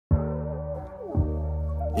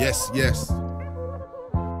Yes, yes.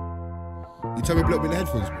 You tell me blow up in the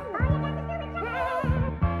headphones, bro.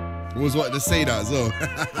 Always wanted to say that as well.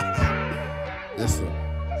 Yes, sir.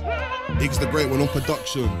 Iggz the Great One on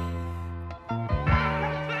production.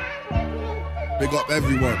 Big up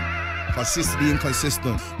everyone. Consistently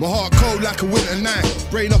inconsistent. My heart cold like a winter night.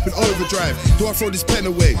 Brain up in overdrive. Do I throw this pen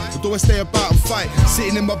away? Or do I stay about and fight?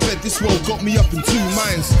 Sitting in my bed, this world got me up in two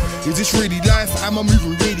minds. Is this really life? Am I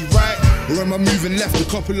moving really right? Or am I moving left? A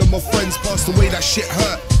couple of my friends passed away, that shit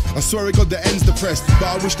hurt. I swear to God the end's depressed, but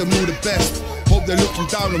I wish them all the best. Hope they're looking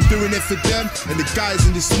down, I'm doing it for them and the guys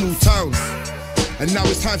in this small town. And now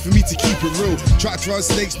it's time for me to keep it real. Tractor and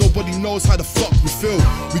snakes, nobody knows how the fuck we feel.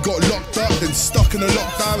 We got locked up, then stuck in a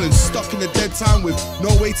lockdown, and stuck in a dead town with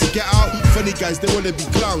no way to get out. Funny guys, they wanna be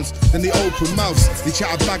clowns, then they open mouths. They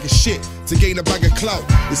chat a bag of shit to gain a bag of clout.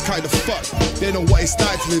 It's kinda fucked, they know what it's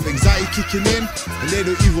like to live. Anxiety kicking in, and they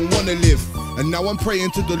don't even wanna live. And now I'm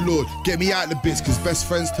praying to the Lord, get me out the bits, cause best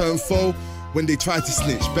friends turn foe when they try to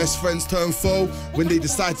snitch. Best friends turn foe when they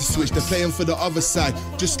decide to switch. They're playing for the other side,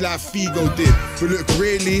 just like Figo did. But look,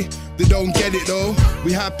 really, they don't get it though.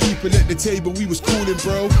 We had people at the table, we was cooling,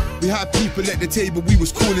 bro. We had people at the table, we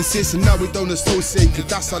was cooling, sis. And now we don't associate, cause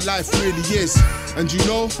that's how life really is. And you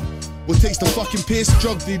know what takes the fucking piss?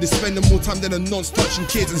 Drug dealers spending more time than a nonce touching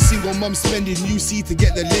kids, and single mums spending UC to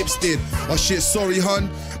get their lips did. Oh shit, sorry hun,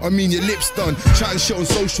 I mean your lips done. Chatting shit on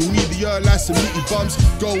social media like some meaty bums.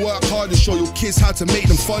 Go work hard and show your kids how to make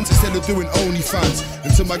them funds instead of doing OnlyFans.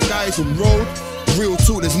 And to my guys on road, real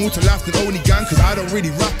talk, there's more to life than only gang, cause I don't really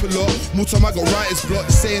rap a lot. More time I got writer's block,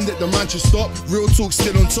 saying that the man should stop. Real talk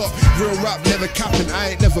still on top, real rap never capping, I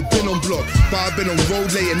ain't never been on block. But I've been on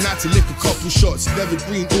road late at night to lick a couple shots. Never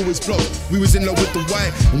green, always blocked. We was in love with the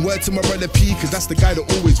white, and word to my brother P, cause that's the guy that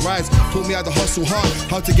always rides. Taught me how to hustle hard,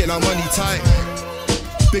 how to get our money tight.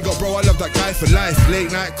 Big up bro, I love that guy for life.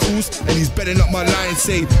 Late night calls, and he's betting up my line,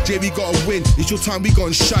 saying JB gotta win, it's your time, we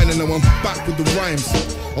gon' shine. And now I'm back with the rhymes.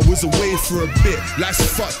 I was away for a bit, life's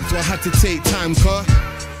fucked, so I had to take time, car.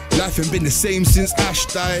 Life ain't been the same since Ash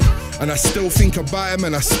died, and I still think about him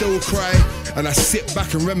and I still cry, and I sit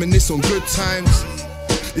back and reminisce on good times.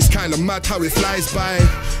 It's kinda mad how it flies by,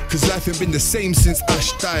 cause life ain't been the same since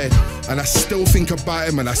Ash died, and I still think about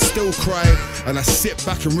him and I still cry, and I sit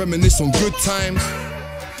back and reminisce on good times.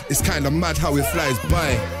 It's kinda mad how it flies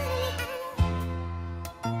by.